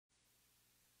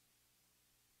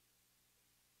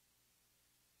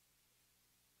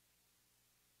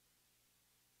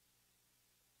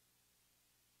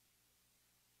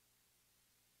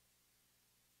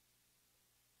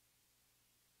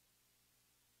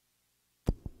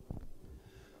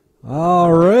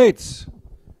All right,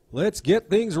 let's get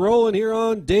things rolling here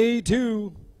on day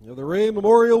 2 of the Ray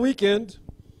Memorial Weekend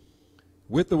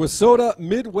with the Wissota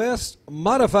Midwest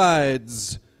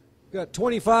Modifieds. Got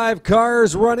 25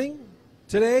 cars running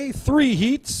today, 3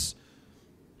 heats.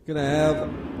 Gonna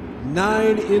have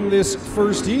 9 in this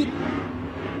first heat.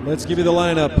 Let's give you the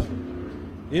lineup.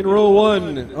 In row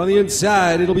 1, on the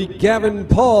inside, it'll be Gavin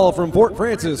Paul from Fort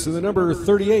Francis in the number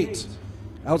 38.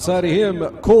 Outside of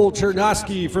him, Cole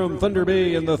Chernosky from Thunder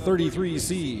Bay in the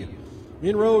 33C.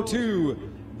 In row 2,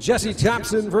 Jesse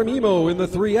Thompson from Emo in the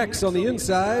 3X on the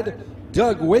inside.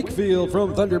 Doug Wakefield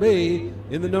from Thunder Bay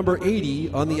in the number 80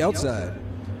 on the outside.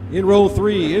 In row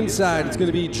 3, inside, it's going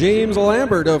to be James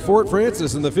Lambert of Fort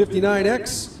Francis in the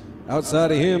 59X.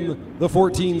 Outside of him, the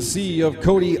 14C of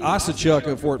Cody Osachuk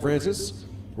of Fort Francis.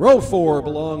 Row 4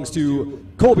 belongs to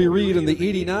Colby Reed in the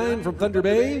 89 from Thunder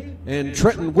Bay and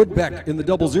Trenton Woodbeck in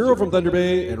the 00 from Thunder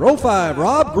Bay. And row 5,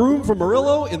 Rob Groom from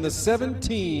Murillo in the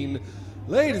 17.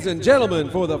 Ladies and gentlemen,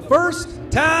 for the first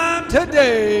time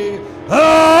today,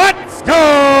 let's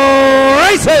go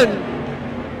racing!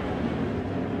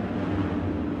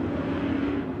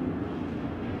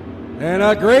 And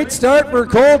a great start for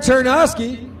Cole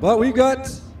Chernosky, but we've got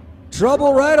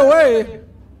trouble right away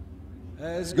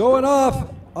as going off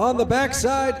on the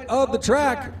backside of the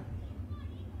track.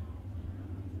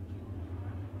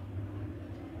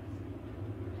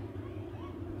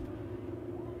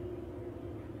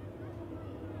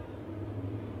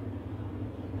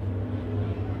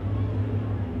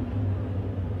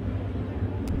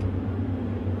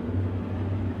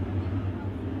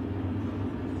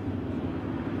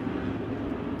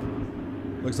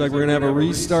 Looks like we're going to have a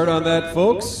restart on that,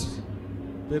 folks.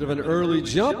 Bit of an early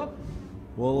jump.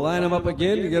 We'll line them up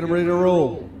again to get them ready to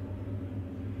roll.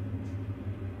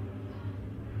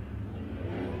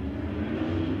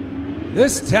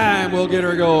 This time we'll get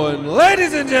her going.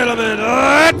 Ladies and gentlemen,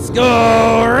 let's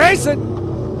go racing!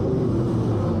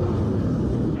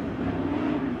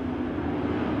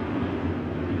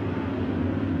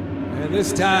 And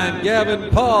this time Gavin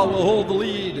Paul will hold the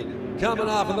lead, coming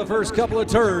off in the first couple of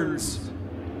turns.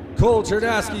 Cole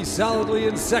Chernosky solidly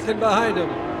in second behind him.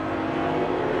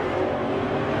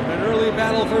 An early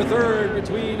battle for third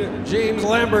between James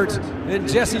Lambert and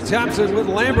Jesse Thompson, with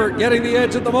Lambert getting the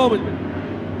edge at the moment.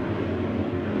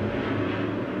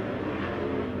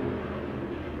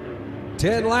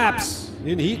 Ten laps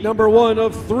in heat number 1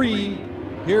 of 3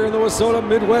 here in the Wissota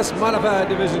Midwest Modified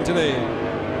Division today.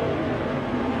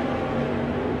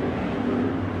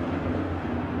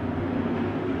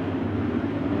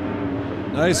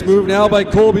 Nice move now by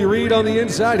Colby Reed on the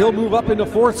inside. He'll move up into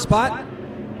 4th spot.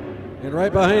 And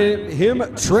right behind him,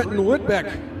 Trenton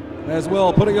Woodbeck as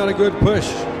well, putting on a good push.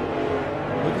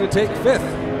 Looking to take 5th.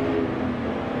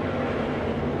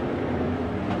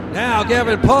 Now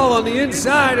Gavin Paul on the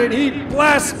inside, and he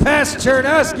blasts past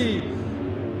Chernosky.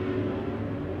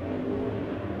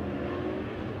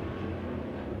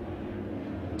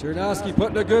 Chernosky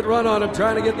putting a good run on him,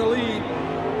 trying to get the lead.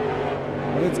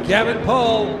 But it's Gavin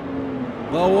Paul,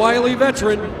 the wily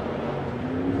veteran,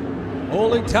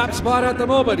 holding top spot at the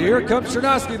moment. Here comes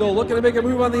Chernosky, though, looking to make a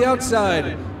move on the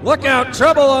outside. Look out,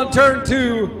 trouble on turn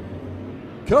 2.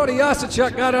 Cody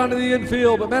Osachuk got onto the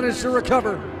infield, but managed to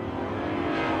recover.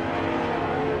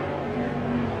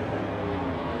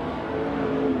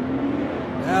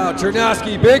 Now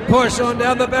Chernosky, big push on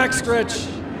down the backstretch.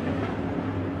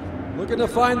 Looking to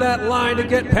find that line to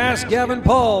get past Gavin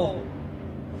Paul.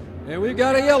 And we've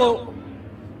got a yellow.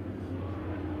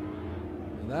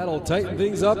 That'll tighten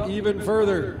things up even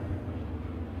further.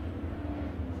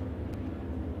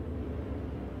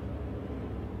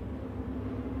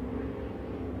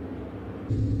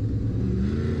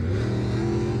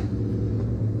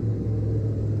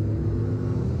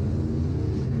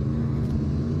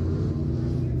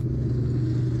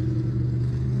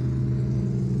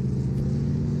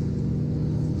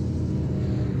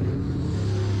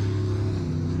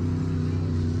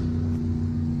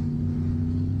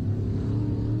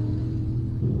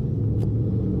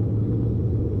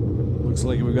 Looks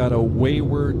like we've got a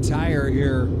wayward tire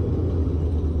here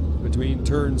between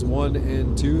turns 1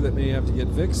 and 2 that may have to get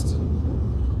fixed.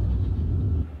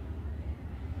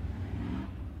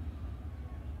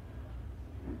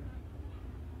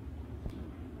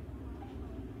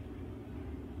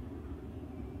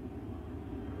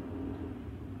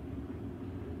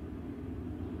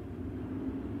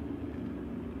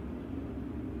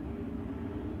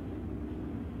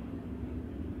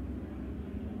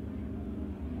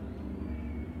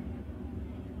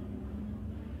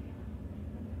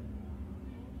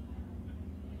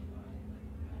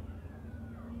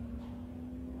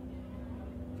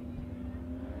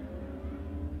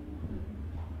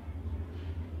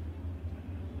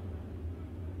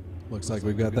 Looks like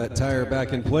we've got that tire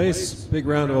back in place. Big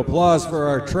round of applause for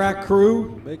our track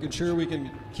crew, making sure we can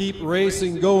keep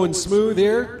racing going smooth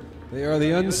here. They are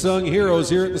the unsung heroes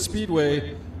here at the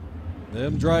Speedway.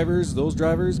 Those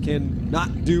drivers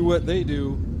cannot do what they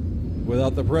do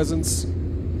without the presence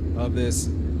of this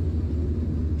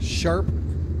sharp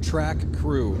track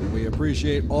crew. We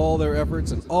appreciate all their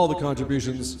efforts and all the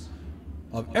contributions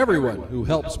of everyone who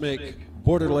helps make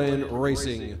Borderland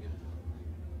racing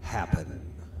happen.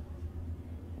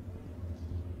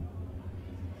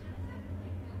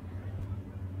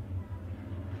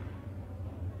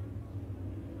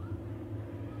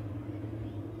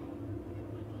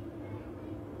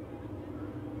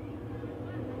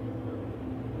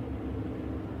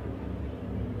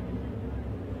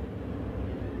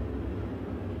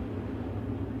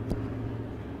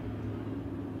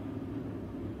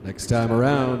 Next time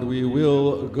around, we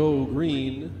will go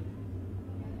green.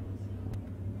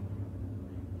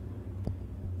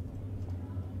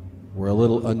 We're a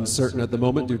little uncertain at the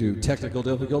moment due to technical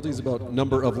difficulties about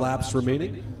number of laps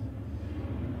remaining.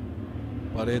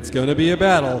 But it's going to be a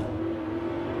battle.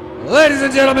 Ladies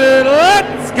and gentlemen,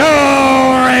 let's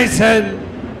go racing!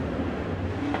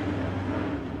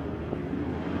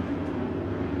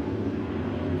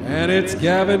 And it's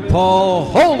Gavin Paul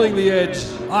holding the edge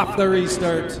off the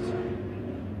restart.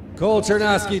 Cole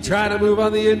Chernosky trying to move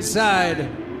on the inside.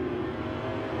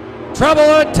 Trouble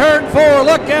on turn 4,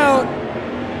 look out!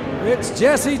 It's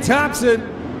Jesse Thompson.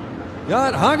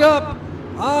 Got hung up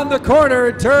on the corner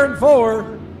in turn 4.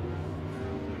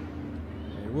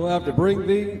 And we'll have to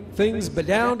bring things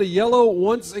down to yellow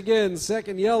once again.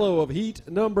 Second yellow of heat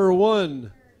number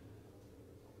 1.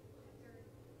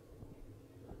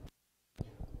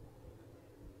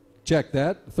 Check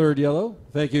that, third yellow.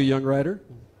 Thank you, young rider.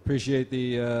 Appreciate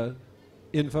the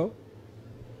info.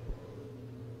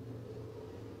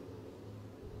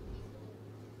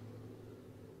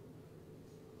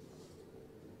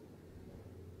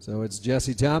 So it's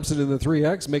Jesse Thompson in the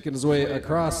 3X making his way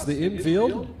across the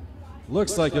infield.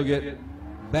 Looks like he'll get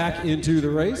back into the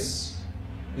race,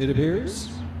 it appears.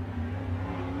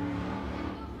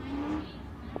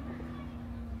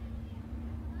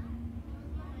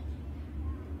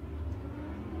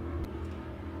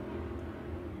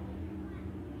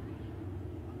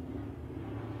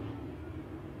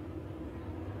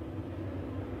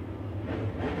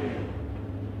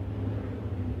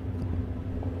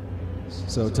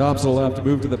 So Thompson will have to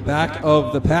move to the back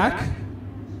of the pack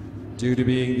due to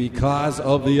being the cause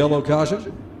of the yellow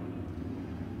caution.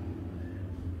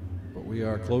 But we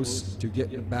are close to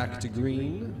getting back to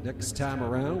green. Next time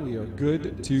around, we are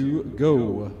good to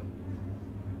go.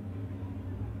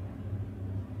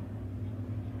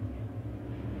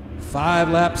 Five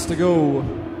laps to go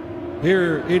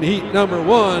here in heat number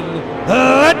 1.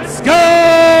 Let's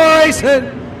go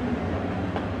racing!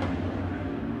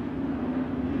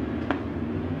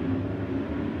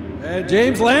 And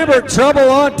James Lambert, trouble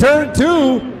on turn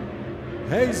 2.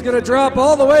 Hey, he's going to drop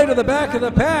all the way to the back of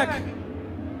the pack.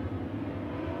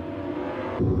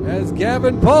 As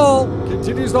Gavin Paul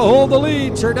continues to hold the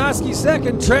lead. Chernosky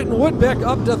second, Trenton Woodbeck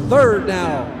up to third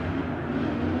now.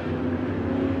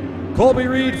 Colby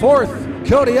Reed fourth,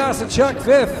 Cody Osachuk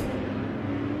fifth.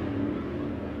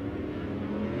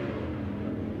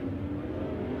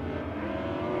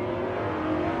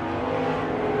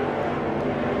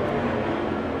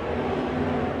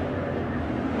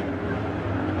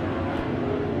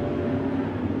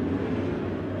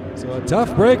 So a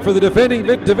tough break for the defending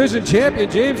division champion,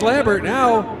 James Lambert.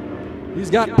 Now he's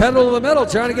got pedal to the metal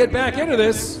trying to get back into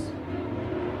this.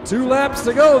 2 laps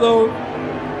to go, though.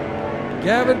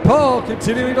 Gavin Paul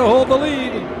continuing to hold the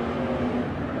lead.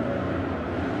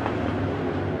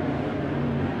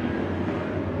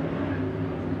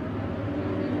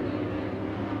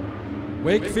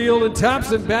 Wakefield and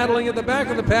Thompson battling at the back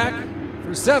of the pack for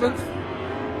 7th.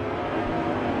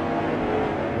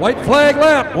 White flag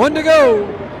lap, 1 to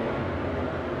go.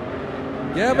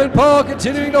 Gavin Paul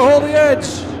continuing to hold the edge.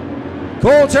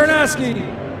 Cole Chernosky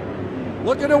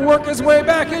looking to work his way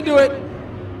back into it.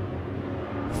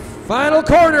 Final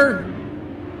corner.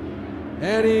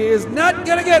 And he is not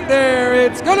going to get there.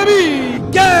 It's going to be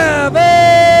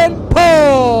Gavin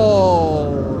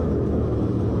Paul.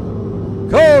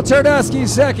 Cole Chernosky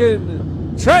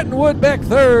second. Trenton Woodbeck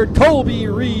third. Colby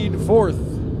Reed fourth.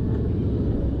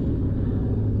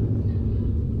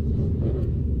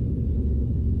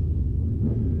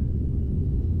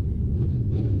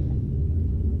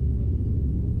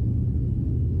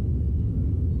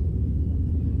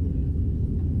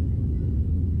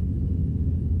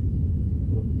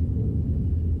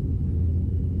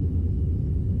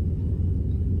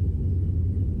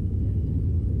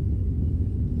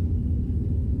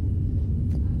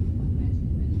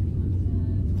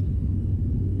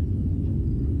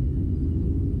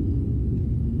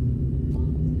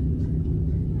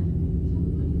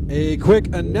 A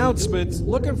quick announcement,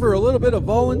 looking for a little bit of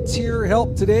volunteer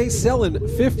help today, selling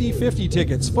 50/50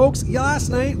 tickets. Folks, last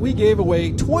night we gave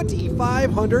away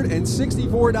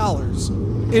 $2,564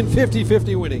 in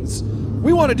 50/50 winnings.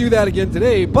 We want to do that again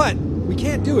today, but we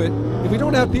can't do it if we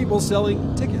don't have people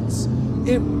selling tickets.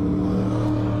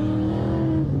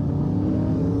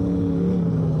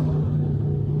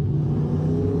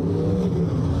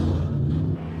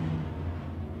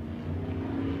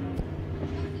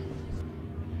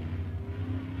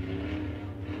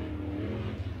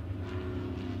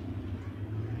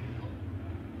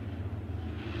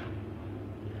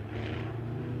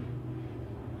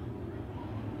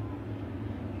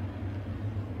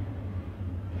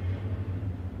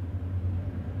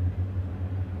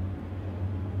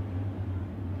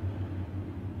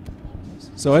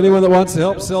 So anyone that wants to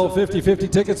help sell 50/50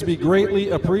 tickets would be greatly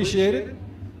appreciated.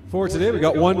 For today, we've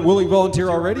got one willing volunteer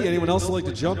already. Anyone else would like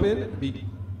to jump in? It'd be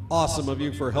awesome of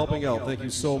you for helping out. Thank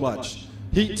you so much.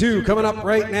 Heat 2 coming up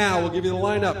right now. We'll give you the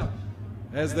lineup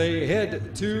as they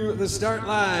head to the start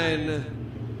line.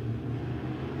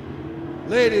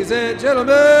 Ladies and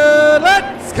gentlemen,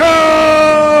 let's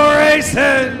go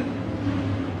racing!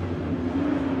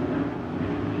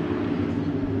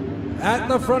 At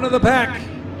the front of the pack,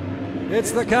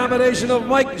 it's the combination of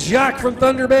Mike Jacques from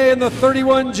Thunder Bay and the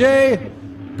 31J,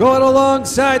 going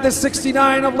alongside the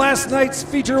 69 of last night's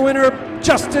feature winner,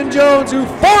 Justin Jones, who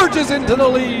forges into the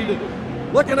lead,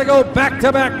 looking to go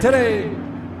back-to-back today.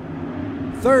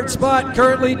 Third spot,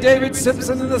 currently David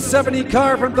Simpson in the 70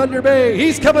 car from Thunder Bay.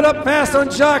 He's coming up fast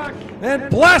on Jacques and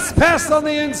blasts past on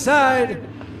the inside.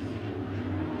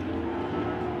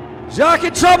 Jacques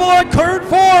in trouble on turn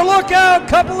 4, look out,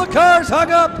 couple of cars hung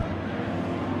up.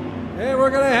 And we're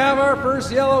going to have our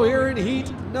first yellow here in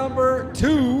heat number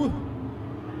 2.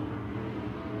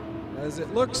 As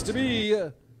it looks to be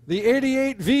the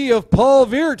 88V of Paul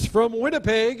Veert from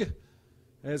Winnipeg.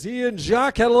 As he and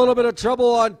Jacques had a little bit of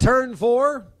trouble on turn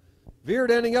 4. Veert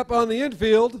ending up on the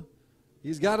infield.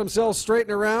 He's got himself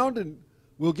straightened around and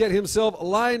will get himself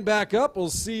lined back up. We'll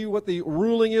see what the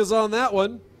ruling is on that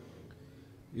one.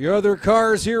 Your other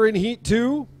cars here in heat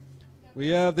 2. We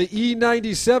have the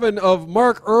E97 of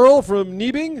Mark Earl from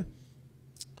Niebing,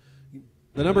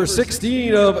 the number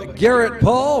 16 of Garrett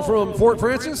Paul from Fort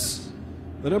Francis,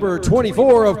 the number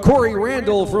 24 of Corey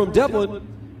Randall from Devlin,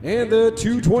 and the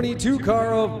 222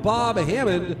 car of Bob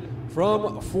Hammond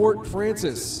from Fort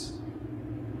Francis.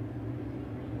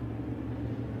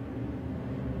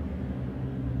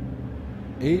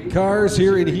 Eight cars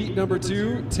here in heat number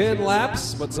 2, 10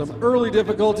 laps, but some early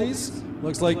difficulties.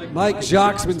 Looks like Mike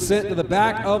Jacques been sent to the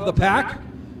back of the pack.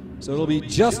 So it'll be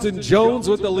Justin Jones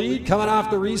with the lead coming off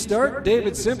the restart.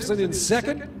 David Simpson in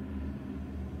second.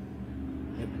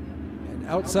 And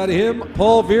outside of him,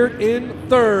 Paul Veert in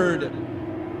third.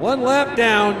 One lap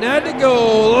down, now to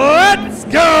go. Let's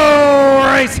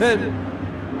go racing.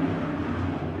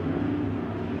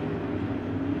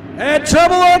 And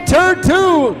trouble on turn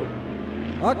 2.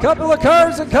 A couple of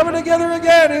cars are coming together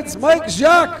again. It's Mike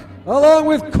Jacques along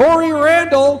with Corey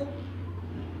Randall.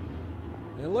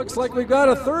 It looks like we've got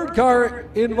a third car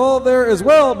involved there as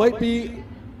well. Might be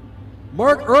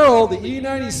Mark Earl, the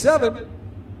E97.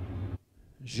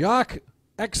 Jacques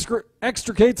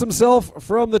extricates himself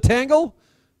from the tangle,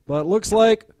 but it looks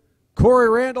like Corey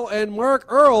Randall and Mark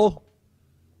Earl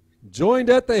joined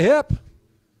at the hip.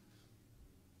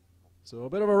 So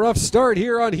a bit of a rough start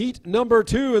here on heat number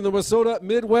 2 in the Wissota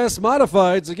Midwest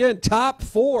Modifieds. Again, top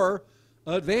 4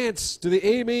 advance to the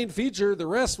A main feature. The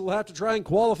rest will have to try and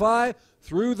qualify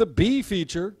through the B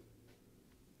feature.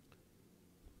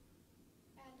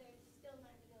 And there's still 9 to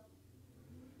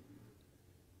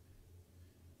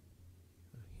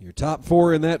go. Your top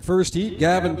 4 in that first heat: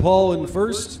 Gavin Paul in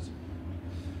first,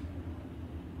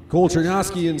 Cole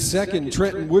Chernosky in second,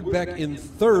 Trenton Woodbeck in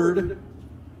third,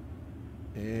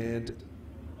 and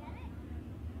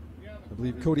I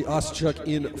believe Cody Oschuk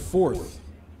in fourth.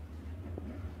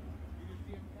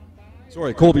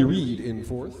 Sorry, Colby Reed in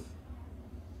fourth.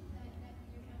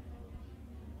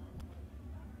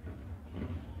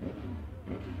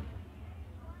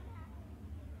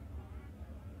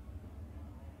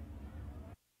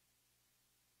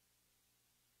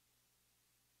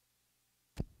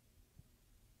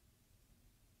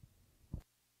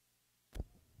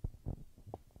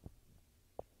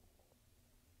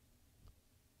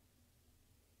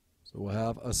 So we'll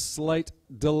have a slight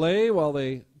delay while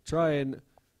they try and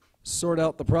sort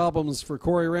out the problems for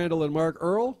Corey Randall and Mark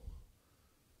Earl.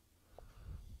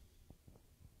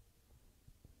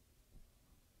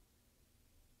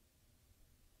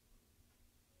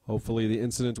 Hopefully the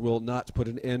incident will not put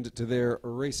an end to their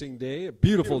racing day. A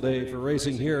beautiful day for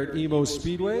racing here at Emo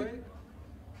Speedway.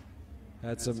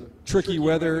 Had some tricky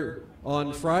weather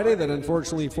on Friday that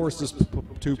unfortunately forced us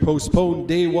to postpone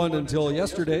day one until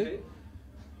yesterday.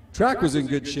 Track was in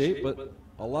good shape, but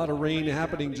a lot of rain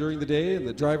happening during the day, and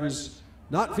the drivers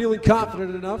not feeling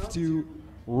confident enough to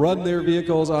run their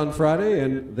vehicles on Friday,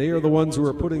 and they are the ones who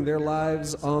are putting their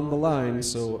lives on the line,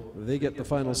 so they get the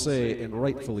final say, and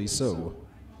rightfully so.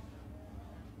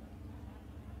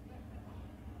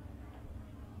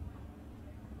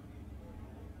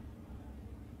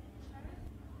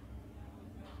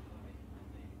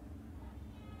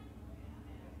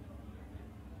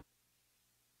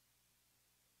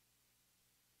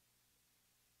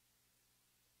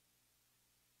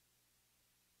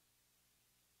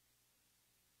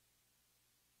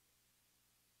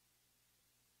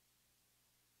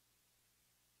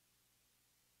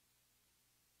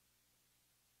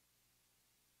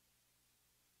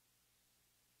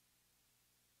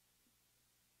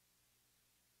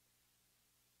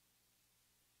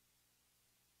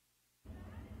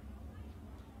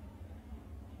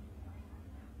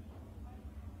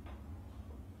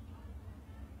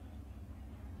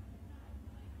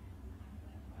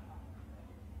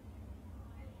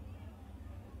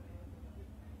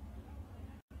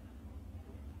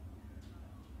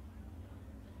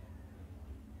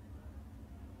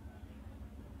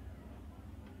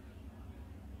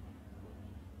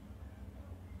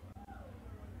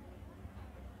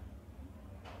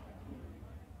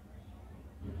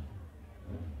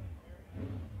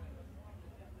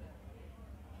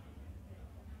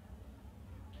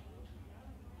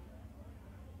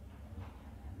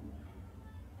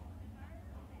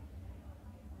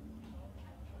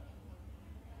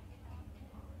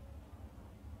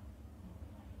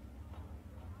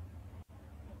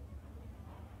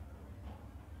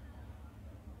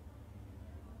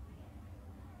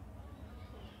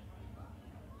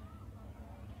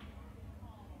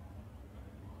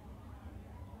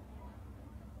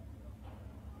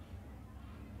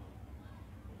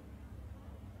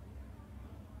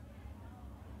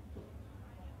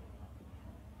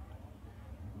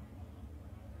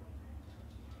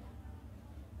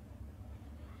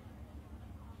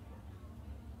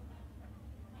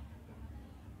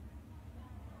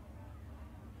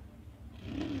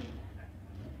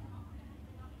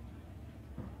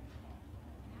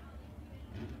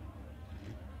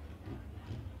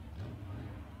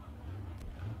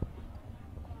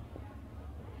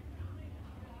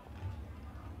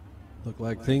 Look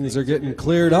like things are getting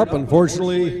cleared up.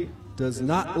 Unfortunately, does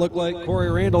not look like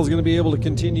Corey Randall is going to be able to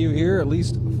continue here, at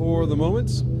least for the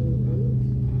moment.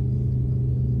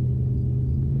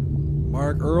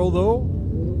 Mark Earl,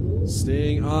 though,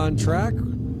 staying on track.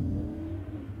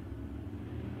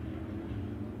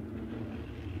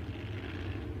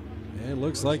 And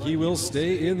looks like he will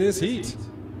stay in this heat.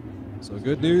 So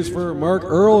good news for Mark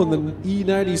Earl in the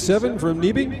E97 from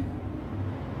Niebing.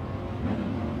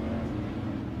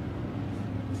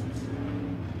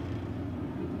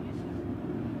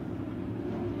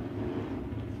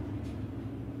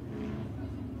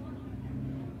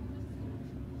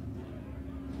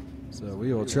 So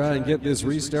we will try and get this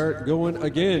restart going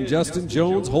again. Justin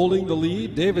Jones holding the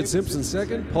lead. David Simpson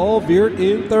second. Paul Veert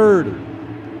in third.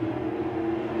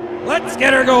 Let's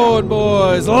get her going,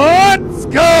 boys. Let's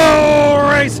go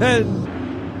racing.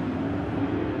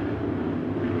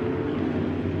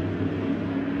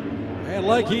 And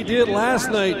like he did last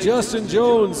night, Justin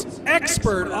Jones,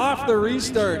 expert off the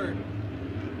restart.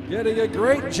 Getting a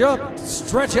great jump,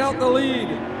 stretch out the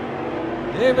lead.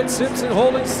 David Simpson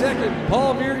holding second,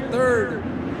 Paul Veert third,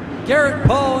 Garrett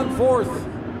Paul in fourth,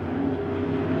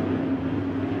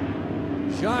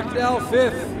 Jacques Dow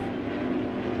fifth,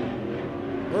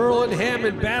 Earl and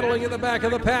Hammond battling in the back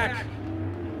of the pack.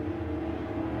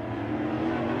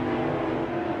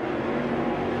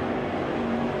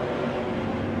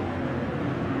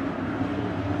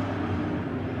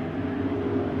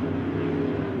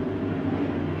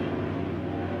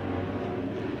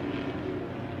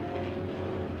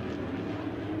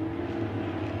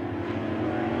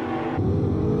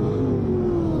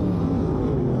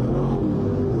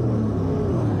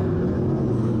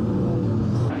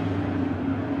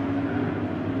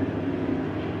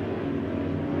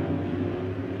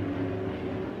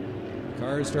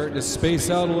 Cars starting to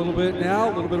space out a little bit now,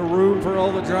 a little bit of room for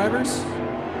all the drivers.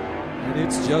 And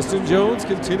it's Justin Jones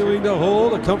continuing to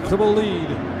hold a comfortable lead.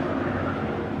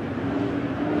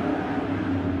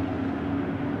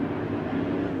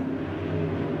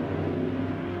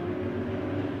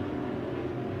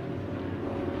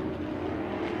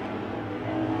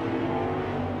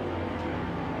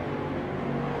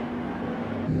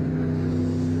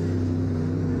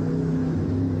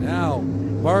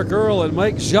 Mark Earl and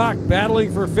Mike Jacques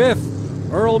battling for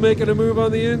 5th. Earl making a move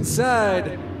on the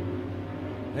inside.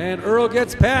 And Earl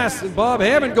gets past, and Bob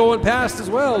Hammond going past as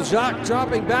well. Jacques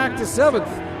dropping back to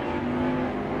 7th.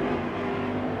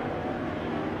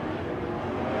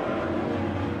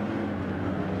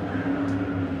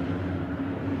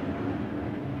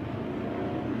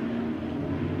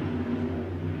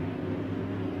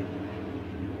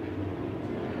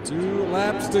 Two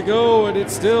laps to go, and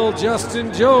it's still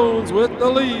Justin Jones with the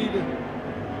lead.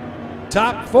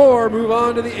 Top 4 move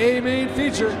on to the A main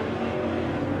feature.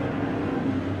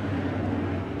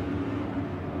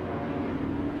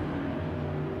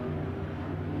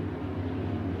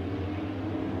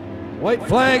 White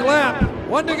flag lap,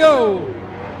 1 to go.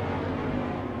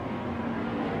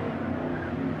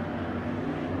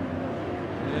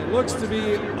 It looks to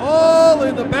be all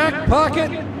in the back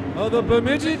pocket of the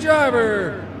Bemidji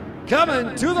driver.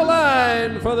 Coming to the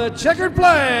line for the checkered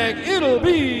flag, it'll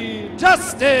be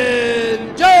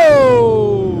Justin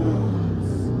Jones.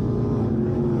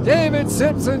 David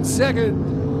Simpson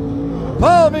 2nd.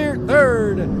 Paul Meert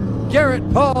 3rd.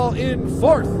 Garrett Paul in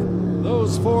 4th.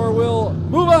 Those 4 will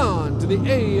move on to the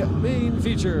A main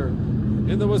feature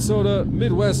in the Wissota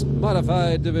Midwest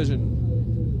Modified Division.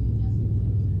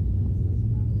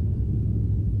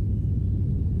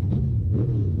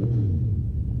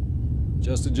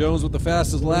 Justin Jones with the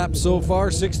fastest lap so far,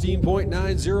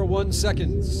 16.901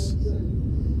 seconds.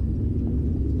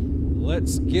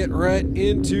 Let's get right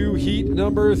into heat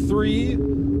number 3.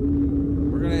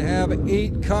 We're going to have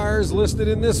 8 cars listed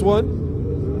in this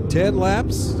one. 10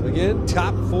 laps. Again,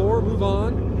 top 4 move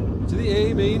on to the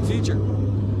A main feature.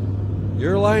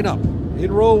 Your lineup in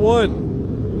row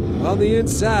 1. On the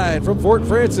inside from Fort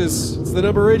Francis, it's the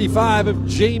number 85 of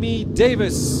Jamie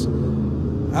Davis.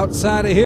 Outside of him,